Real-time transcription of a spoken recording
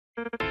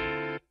Yes!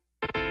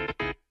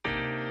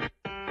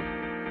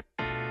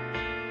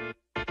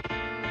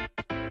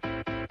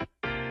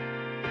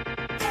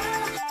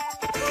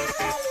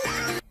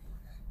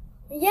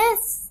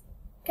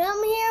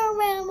 Come here,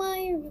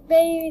 my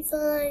baby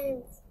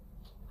slimes.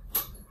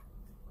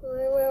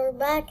 We're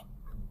back.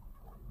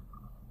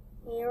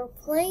 We're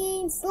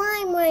playing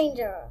Slime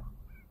Ranger.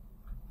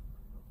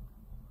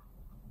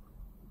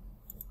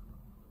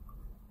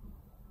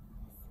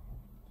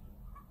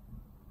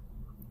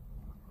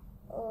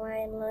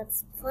 Alright,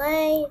 let's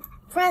play.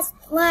 Press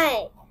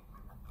play.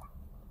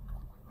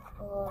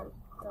 Or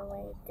the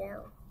way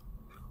down.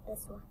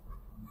 This one.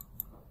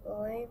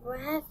 Alright,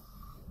 we're at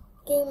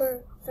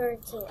Gamer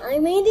 13. I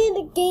made it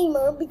a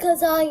gamer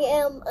because I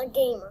am a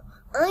gamer.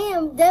 I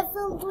am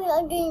definitely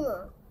a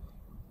gamer.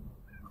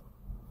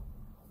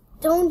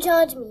 Don't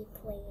judge me,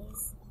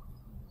 please.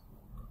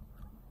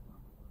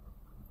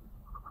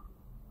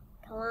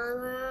 Come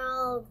on,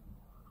 world.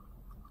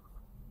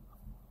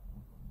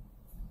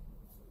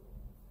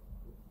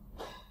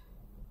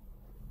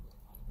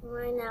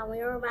 Right now,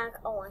 we are back.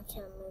 Oh, I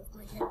can't move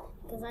my head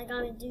because I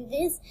gotta do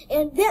this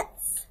and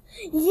this.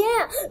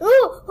 Yeah.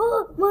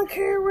 Oh, my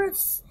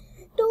carrots.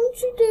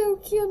 Don't you dare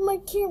kill my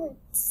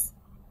carrots.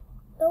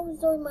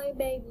 Those are my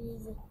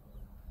babies.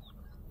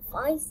 If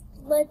I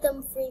let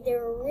them free,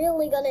 they're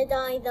really gonna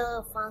die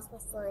the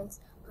phosphorus slimes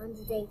on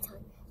the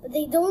daytime. But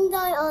they don't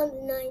die on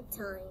the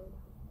nighttime.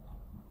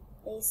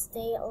 They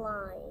stay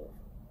alive.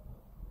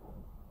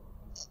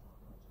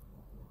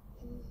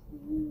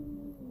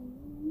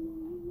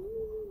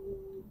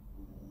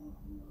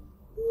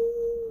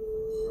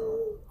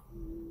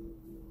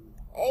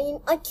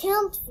 And I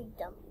can't feed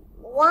them.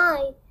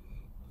 Why?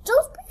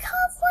 Just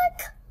because,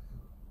 like,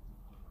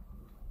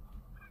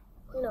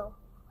 no.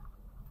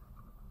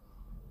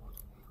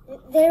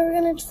 They're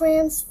gonna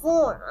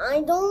transform.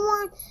 I don't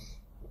want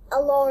a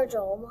large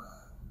orb.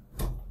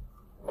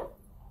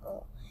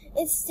 Oh,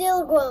 it's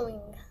still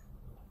growing.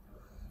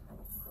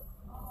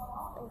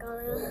 I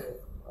gotta.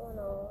 Oh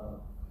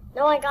no.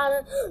 No, I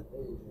gotta.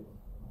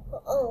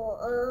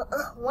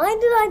 Why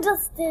did I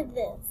just did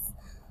this?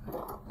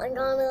 I'm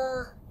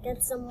gonna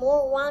get some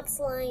more rock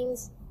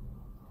slimes.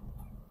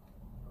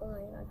 Oh,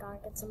 I gotta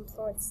get some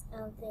florets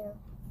out there.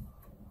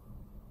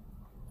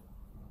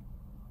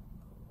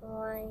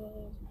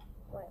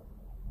 Wait.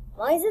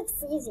 Why is it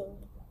freezing?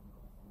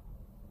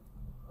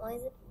 Why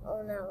is it?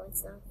 Oh no,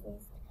 it's not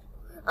freezing.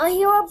 I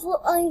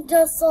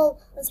just saw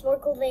a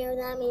sparkle there.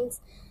 That means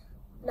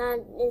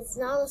that it's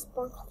not a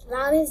sparkle.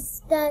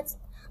 That's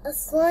a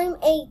slime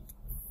ate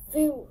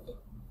food.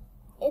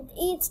 It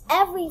eats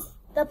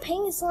the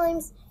pink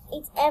slimes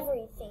eat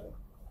everything.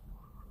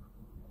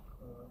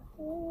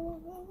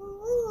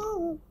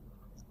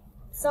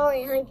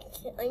 Sorry, I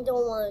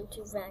don't want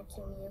to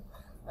vacuum you.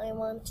 I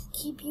want to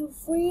keep you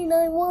free, and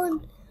I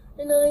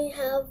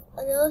have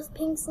enough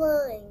pink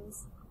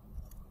slimes.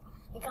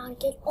 I gotta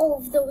get all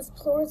of those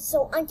plorts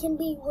so I can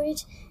be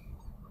rich,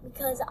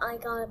 because I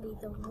gotta be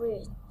the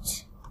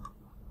rich.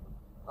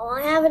 Oh,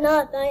 I have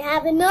enough.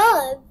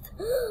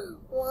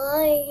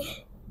 Why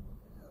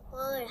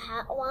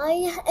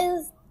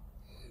is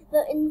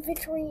the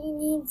inventory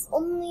needs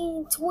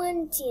only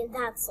 20 and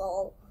that's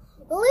all?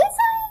 At least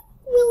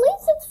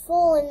it's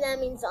full, and that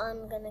means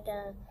I'm gonna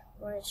get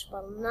rich,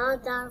 but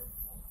not that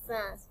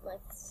fast, like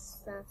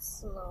that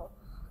slow.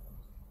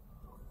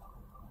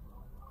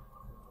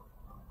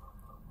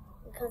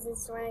 Because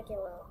it's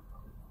regular.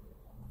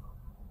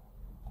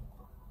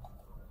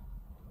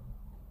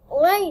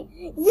 Wait,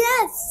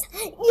 yes!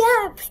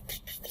 Yeah!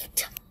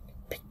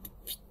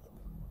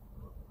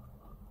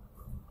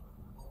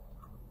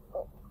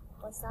 Oh,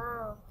 what's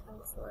that?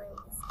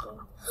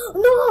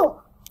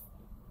 No!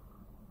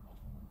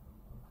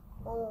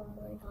 Oh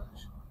my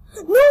gosh.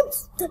 No!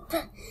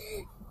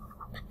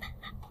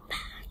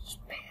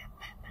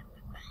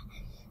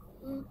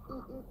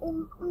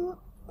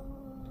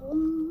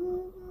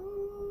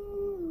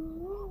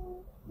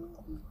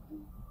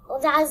 Oh,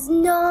 that's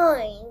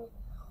 9.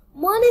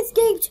 1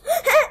 escaped.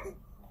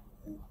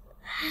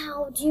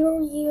 How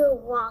dare you,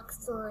 rock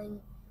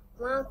slime?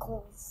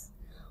 Rockles.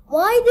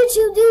 Why did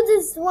you do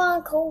this,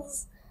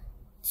 Rockles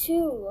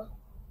 2?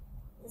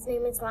 His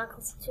name is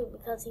Rockles 2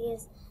 because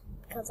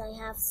I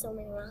have so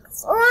many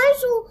Rockles. Or I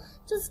shall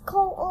just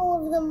call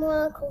all of them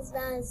Rockles.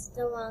 That is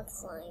the rock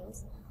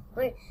slimes.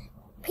 Right.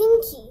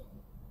 Pinky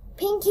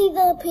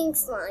the pink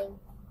slime.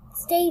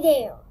 Stay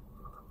there.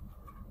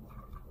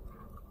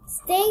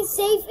 Stay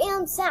safe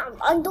and sound.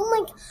 I don't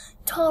like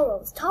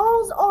Taros.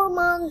 Taros are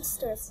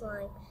monster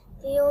slime.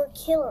 They are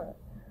killer.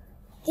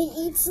 They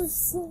eat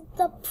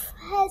the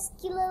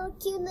pesky little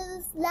cute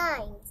little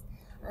slimes.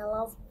 I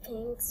love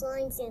pink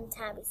slimes and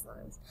tabby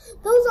slimes.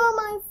 Those are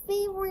my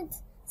favorite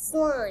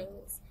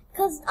slimes.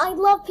 Because I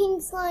love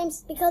pink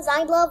slimes. Because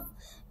I love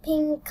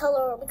pink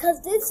color.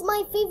 Because it's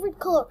my favorite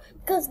color.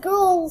 Because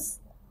girls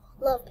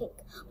love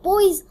pink.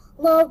 Boys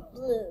love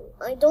blue.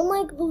 I don't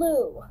like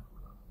blue.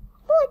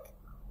 But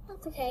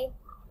that's okay.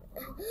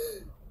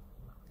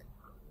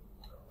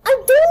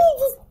 I don't need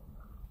this.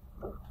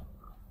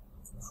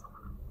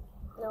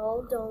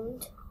 No,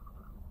 don't.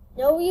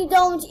 No, you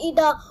don't eat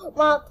the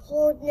rock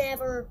floor,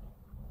 never.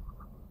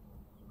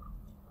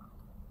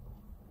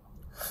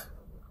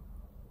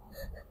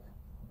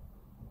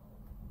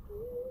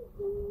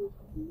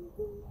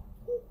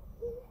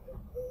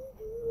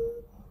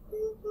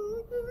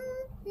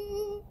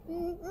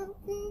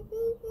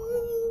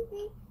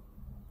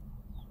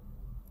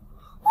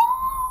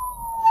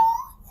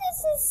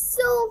 This is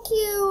so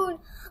cute.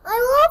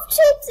 I love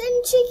chicks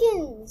and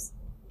chickens.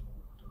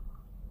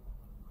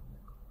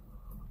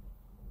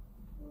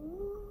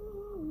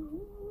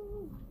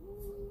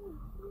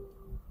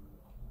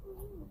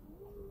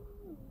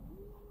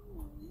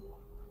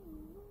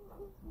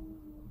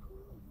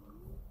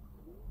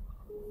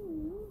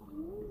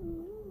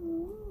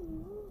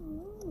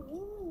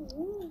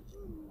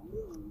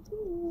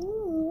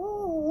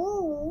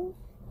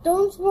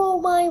 Don't throw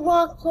my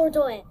rock floor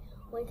toy.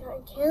 Wait,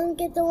 I can't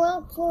get the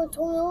rock floor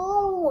toy.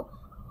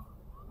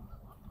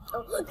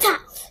 Oh,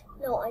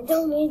 no, I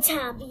don't need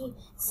Tabby.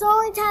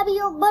 Sorry, Tabby,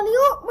 but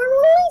your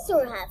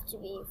razor have to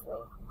be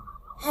free.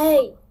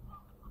 Hey,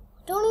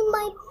 don't eat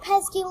my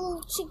pesky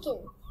little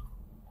chicken.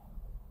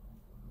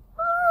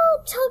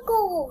 Oh,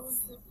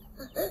 Chuckles.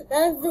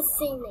 That's the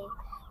same name.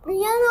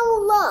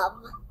 Brianna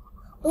Love.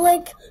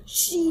 Like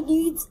she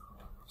needs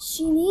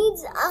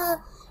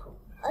a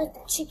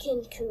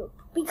chicken coop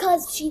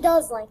because she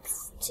does like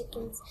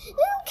chickens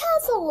and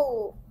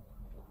castle.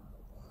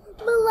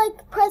 But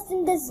like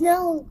Preston does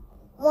not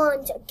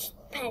want a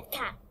pet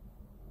cat.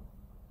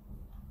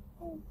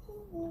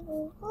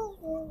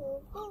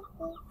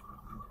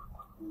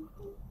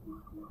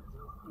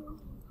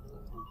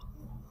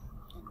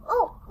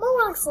 Oh, more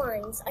rock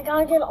slimes. I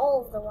gotta get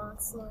all of the rock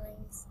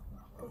slimes.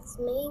 Because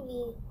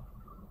maybe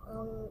I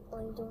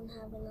don't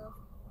have enough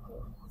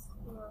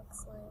rock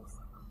slimes.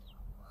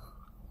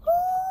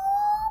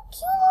 Oh,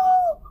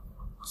 cute!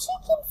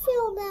 Chicken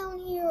fell down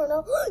here.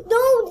 No,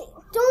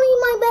 don't eat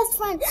my best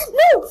friend.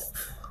 No!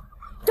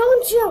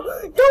 Don't you!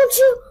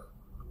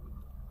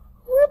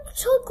 Rip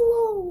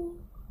Chucklo.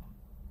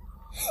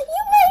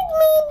 You made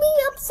me be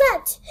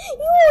upset.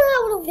 You were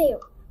out of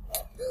there.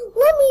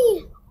 Let me.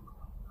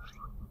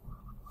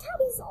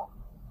 Tabby's all.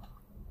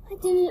 I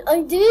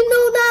didn't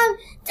know that.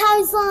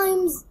 Tabby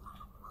Slimes.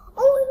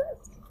 Oh,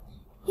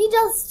 he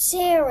just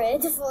share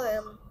it for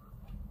him.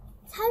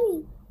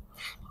 Tabby.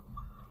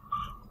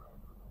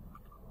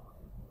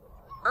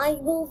 I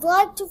would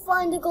like to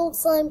find a gold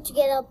slime to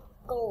get a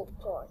gold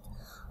port.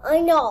 I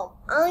know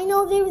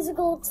there is a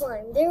gold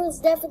slime. There is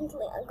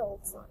definitely a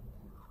gold slime.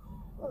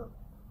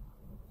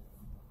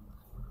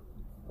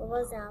 What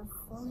was that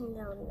falling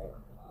down there?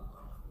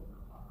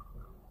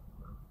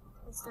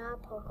 Is that a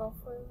Poco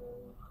for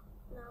me?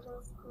 That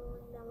was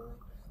falling down there.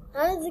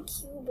 That is a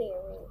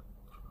Q-berry.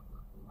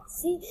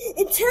 See,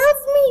 it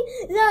tells me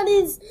that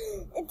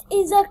it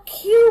is a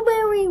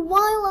Q-berry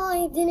while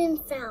I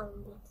didn't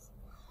found it.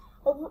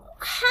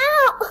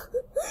 How?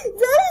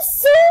 That is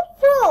so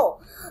pro.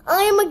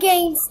 I am a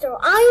gangster.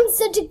 I am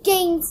such a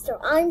gangster.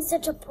 I'm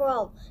such a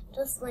pro.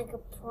 Just like a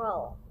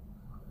pro.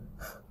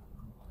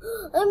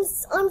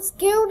 I'm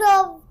scared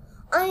of.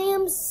 I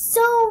am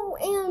so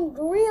and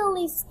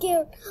really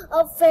scared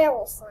of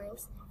feral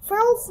slimes.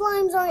 Feral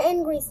slimes are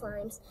angry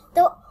slimes.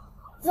 The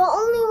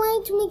only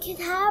way to make it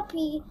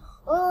happy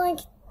or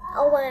like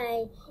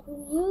away,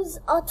 you use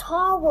a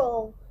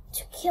taro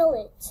to kill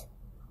it.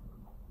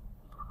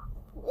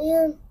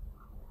 And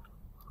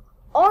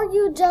or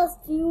you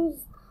just feed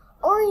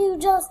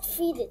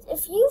it.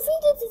 If you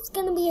feed it, it's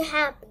gonna be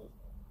happy.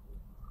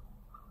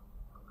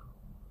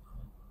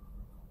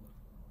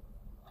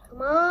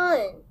 Come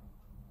on.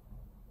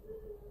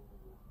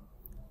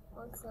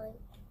 Looks like.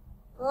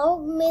 Hello,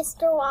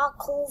 Mr.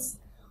 Rockles,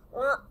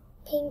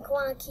 Pink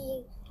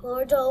Rocky,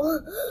 Lordo,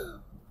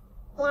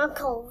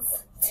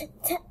 Rockles.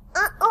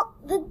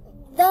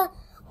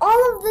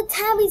 All of the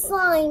Tabby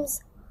Slimes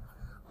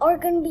are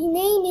going to be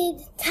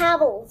named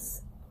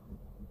Tabbles.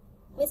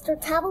 Mr.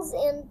 Tabbles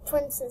and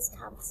Princess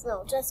Tabbles.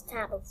 No, just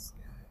Tabbles.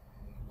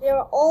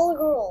 They're all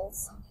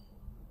girls.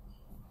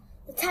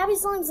 The Tabby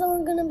Slimes are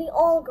going to be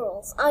all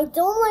girls. I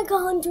don't like a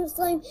hunter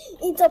slime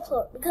eats a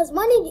plort. Because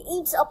when it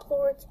eats a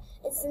plort,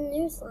 it's a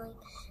new slime.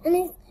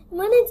 And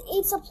when it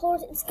eats a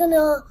plort, it's going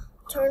to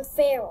turn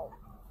feral.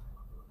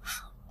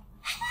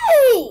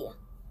 Hey!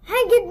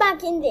 Hey, get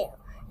back in there.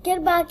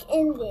 Get back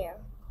in there.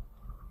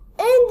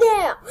 In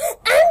there!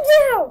 In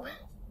there!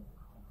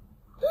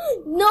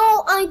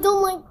 No, I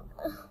don't like...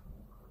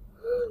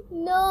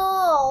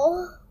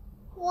 No.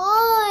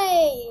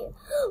 Why?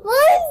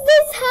 Why is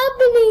this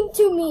happening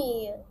to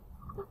me?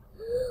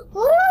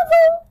 What are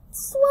the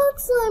swag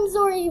slimes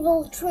are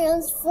evil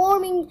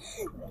transforming,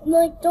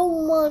 like,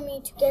 don't want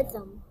me to get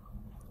them.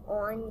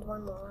 Oh, I need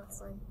one more rock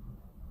slime.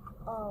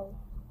 Oh.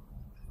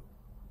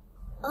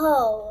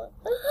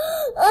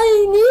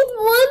 I need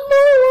one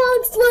more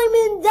rock slime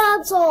and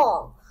that's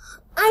all.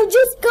 I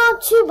just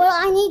got 2, but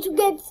I need to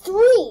get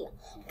 3.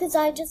 Because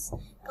I just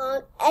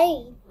got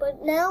 8.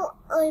 But now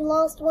I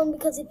lost 1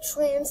 because it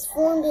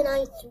transformed and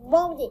I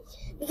threw it.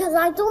 Because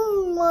I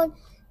don't want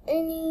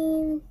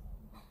any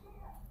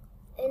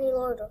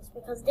turtles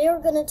because they're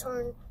gonna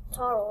turn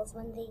turtles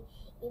when they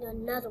eat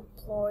another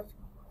plort.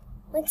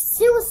 Like,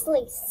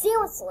 seriously.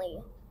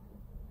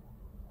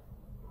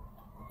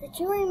 Did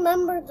you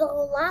remember the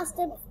last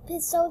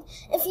episode?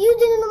 If you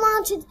didn't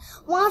watch it,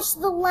 watch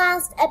the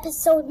last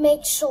episode,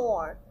 make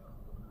sure.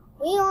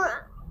 We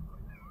are...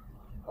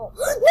 Oh.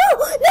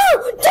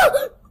 No!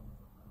 Don't!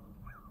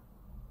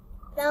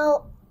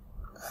 Now...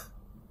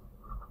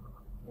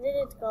 Where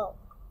did it go?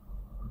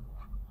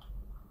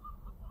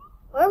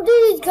 Where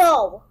did it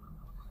go?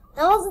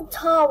 That was a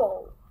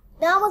towel.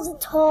 That was a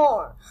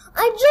tar.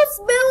 I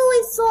just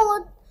barely saw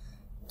a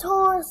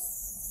tar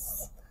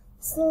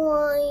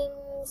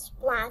slime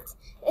splat.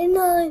 And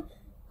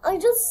I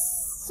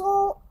just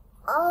saw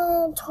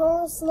a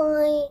tar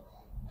slime.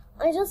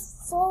 I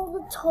just saw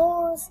the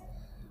tar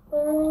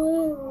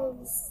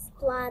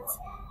splat.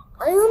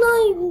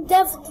 I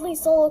definitely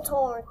saw a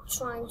tar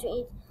trying to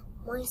eat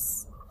my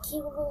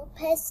little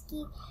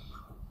pesky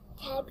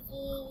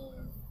tabby.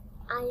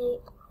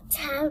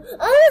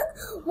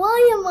 Why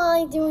am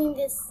I doing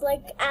this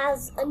like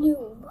as a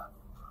noob?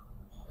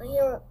 I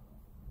hear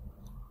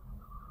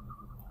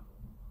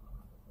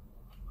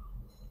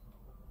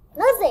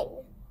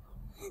nothing.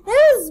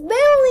 There's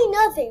barely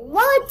nothing.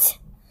 What?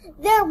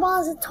 There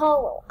was a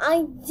towel.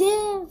 I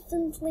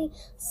definitely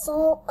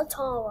saw a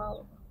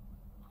towel.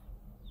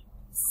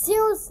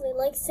 Seriously,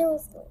 like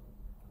seriously.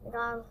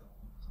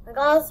 I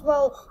gotta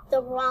throw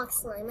the rock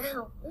slime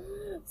out.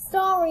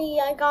 Sorry,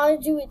 I gotta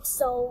do it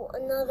so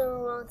another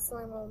rock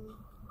slime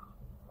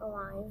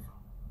alive.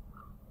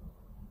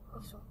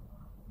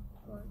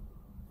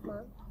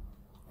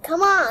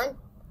 Come on!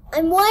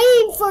 I'm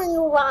waiting for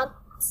the rock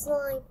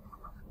slime.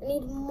 I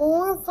need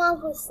more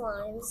fossil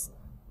slimes.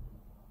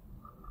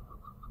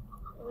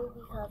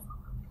 Because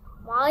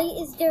why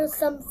is there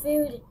some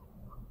food?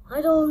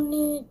 I don't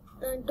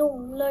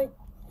like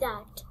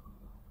that.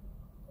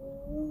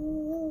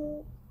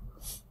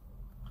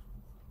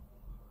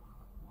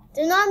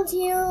 Do not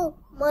hear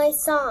my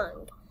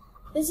song.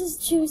 This is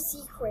too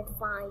secret,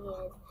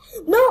 Fire.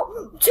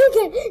 No!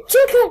 Chicken!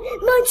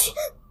 My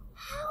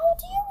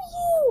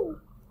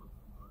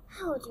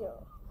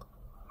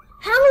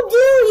How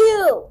dare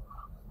you?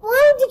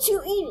 Why did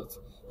you eat it?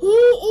 He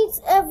eats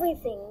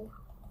everything.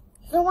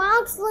 The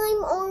rock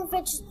slime are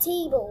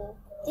vegetable.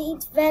 They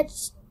eat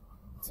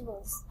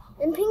vegetables.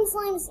 And pink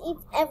slimes eat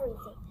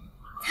everything.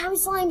 Tabby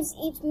slimes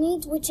eat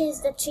meat, which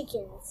is the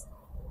chickens.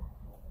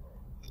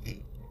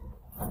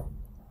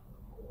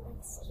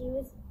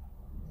 Excuse.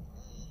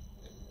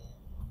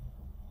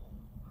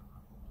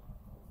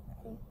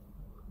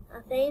 I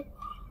think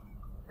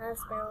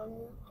that's found.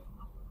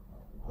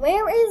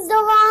 Where is the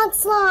rock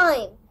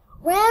slime?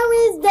 Where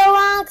is the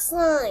rock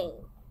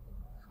slime?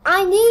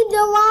 I need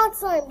the rock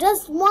slime.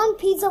 Just one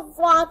piece of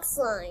rock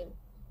slime.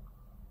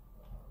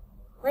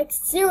 Like,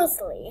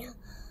 seriously.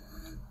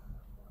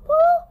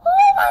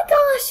 Oh my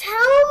gosh,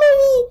 how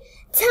many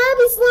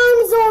tabby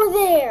slimes are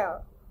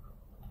there?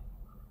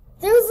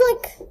 There's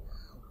like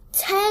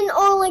 10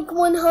 or like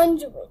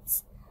 100.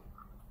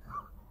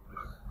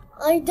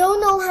 I don't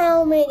know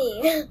how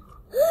many. That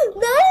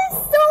is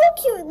so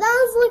cute.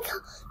 That is like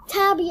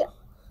Tabby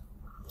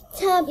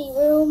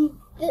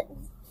room.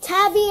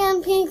 Tabby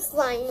and Pink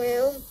Slime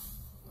room.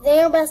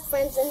 They're best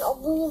friends and a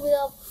little bit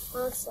of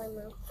Rock Slime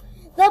room.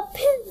 The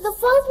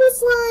fuzzy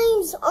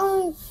slimes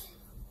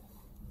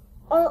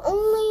are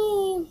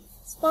only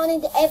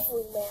spawned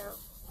everywhere.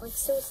 Like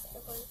seriously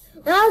everywhere.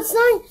 No, it's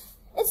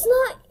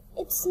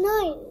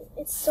night.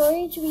 It's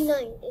starting to be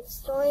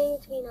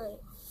night.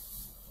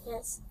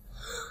 Yes.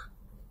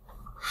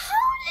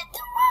 How did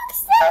the rock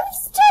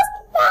slimes just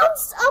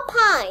bounce up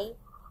high?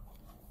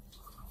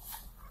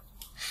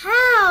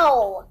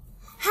 How?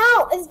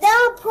 Is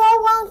that a pro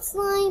rock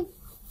slime?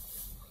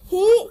 He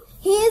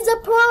is a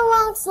pro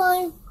rock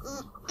slime.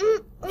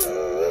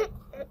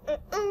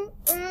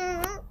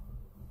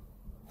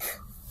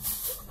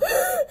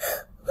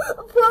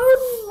 Pro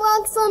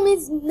rock slime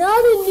is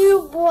not a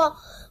new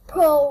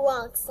pro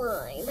rock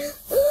slime.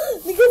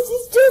 Because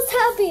he's just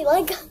happy,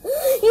 like,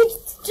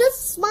 he's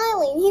just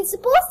smiling. He's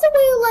supposed to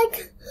wear,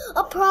 like,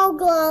 a pro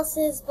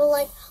glasses, but,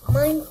 like,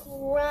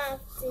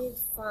 Minecrafted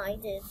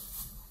fighted.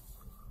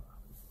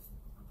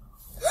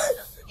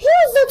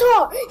 Here's the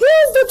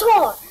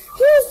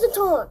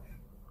tar!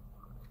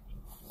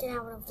 Get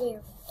out of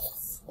there,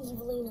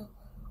 Evelina.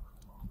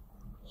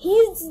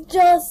 He's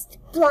just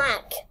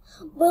black.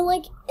 But,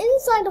 like,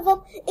 inside of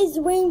him is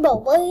rainbow.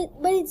 But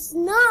it's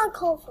not a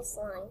colorful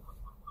slime.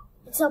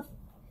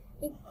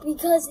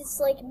 Because it's,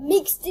 like,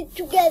 mixed it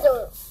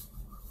together.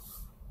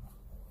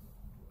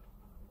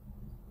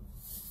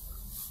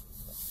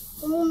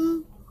 So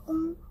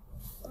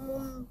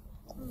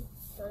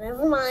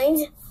never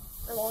mind.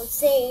 I won't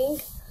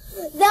sing.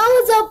 That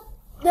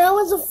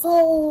was a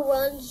full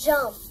run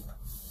jump.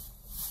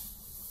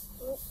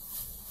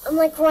 I'm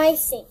like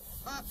racing.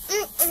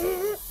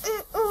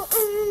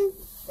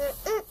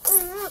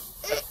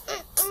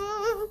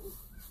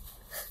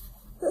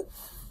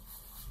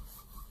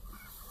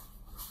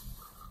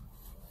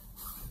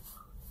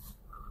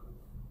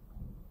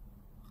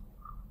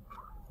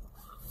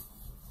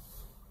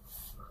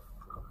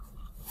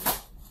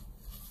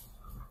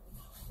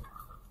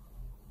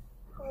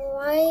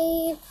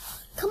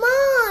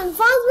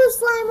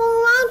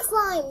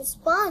 on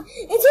spawn.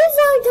 It is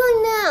our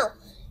time now.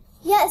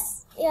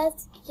 Yes,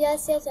 yes,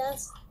 yes, yes,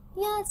 yes,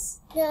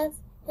 yes, yes,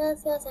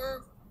 yes, yes, yes.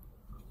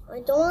 I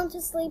don't want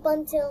to sleep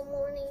until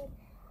morning.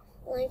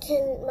 I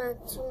can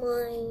back to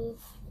my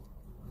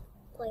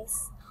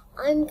place.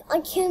 I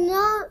can't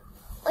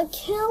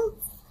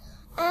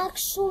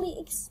actually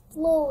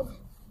explode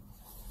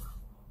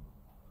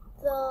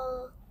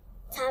the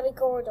Tabby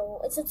Gordo.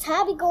 It's a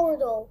Tabby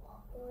Gordo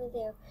over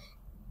there.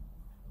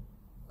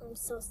 I'm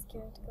so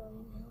scared to go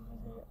over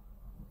there.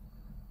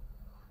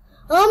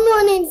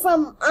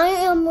 I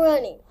am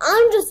running.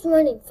 I'm just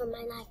running from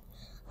my life.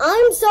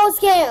 I'm so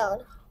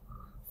scared.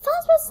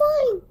 Phosphor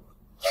slime!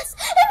 Yes!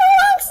 And the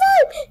wrong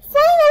slime!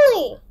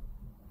 Finally!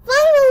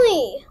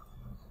 Finally!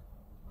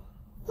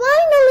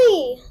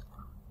 Finally!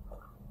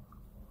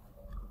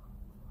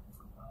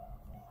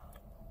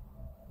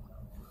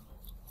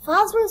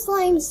 Phosphor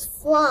slimes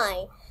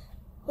fly.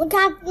 Look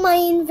at my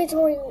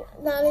inventory.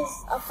 That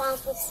is a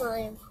phosphor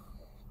slime.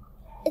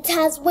 It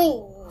has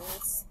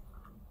wings.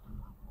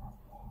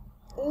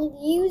 And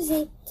you use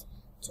it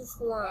to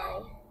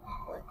fly.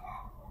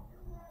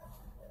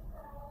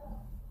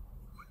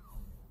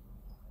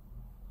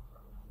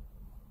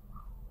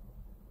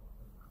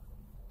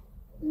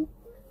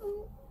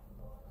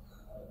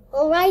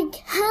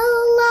 Alright,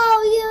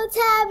 hello you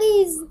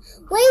tabbies,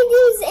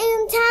 ladies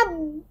and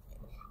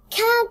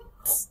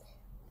cats,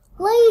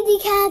 lady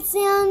cats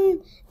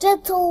and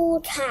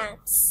gentle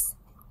cats.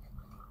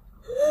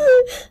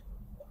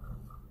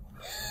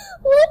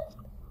 What?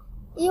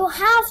 You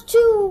have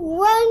to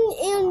run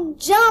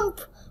and jump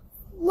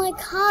like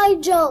high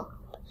jump,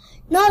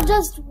 not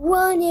just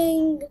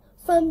running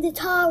from the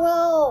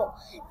taro.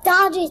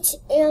 Dodge it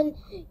and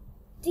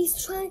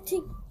distract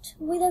it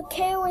with a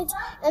carrot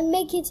and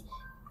make it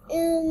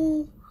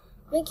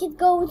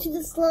go to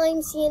the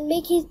slime sea and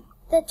make it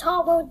the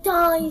taro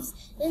dies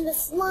in the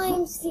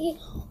slime sea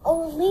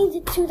or lead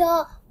it to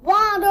the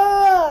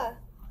water.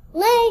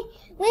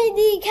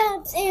 Lady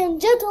cats and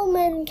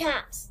gentlemen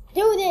cats,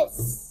 do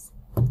this.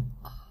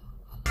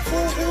 Do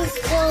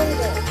this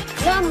longer,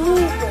 not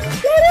move.